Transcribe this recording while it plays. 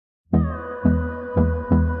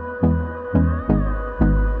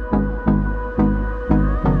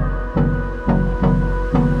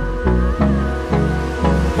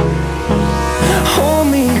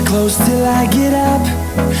close till I get up.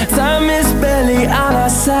 Time is barely on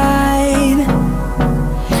our side.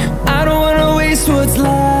 I don't wanna waste what's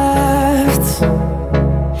left.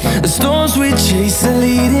 The storms we chase are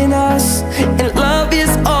leading us, and love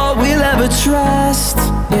is all we'll ever trust.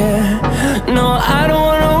 Yeah, no, I don't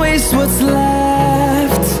wanna waste what's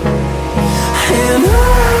left. And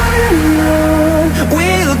on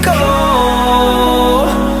we'll go,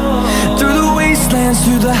 through the wastelands,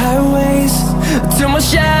 through the highways, till my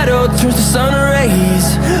shadow turns to sun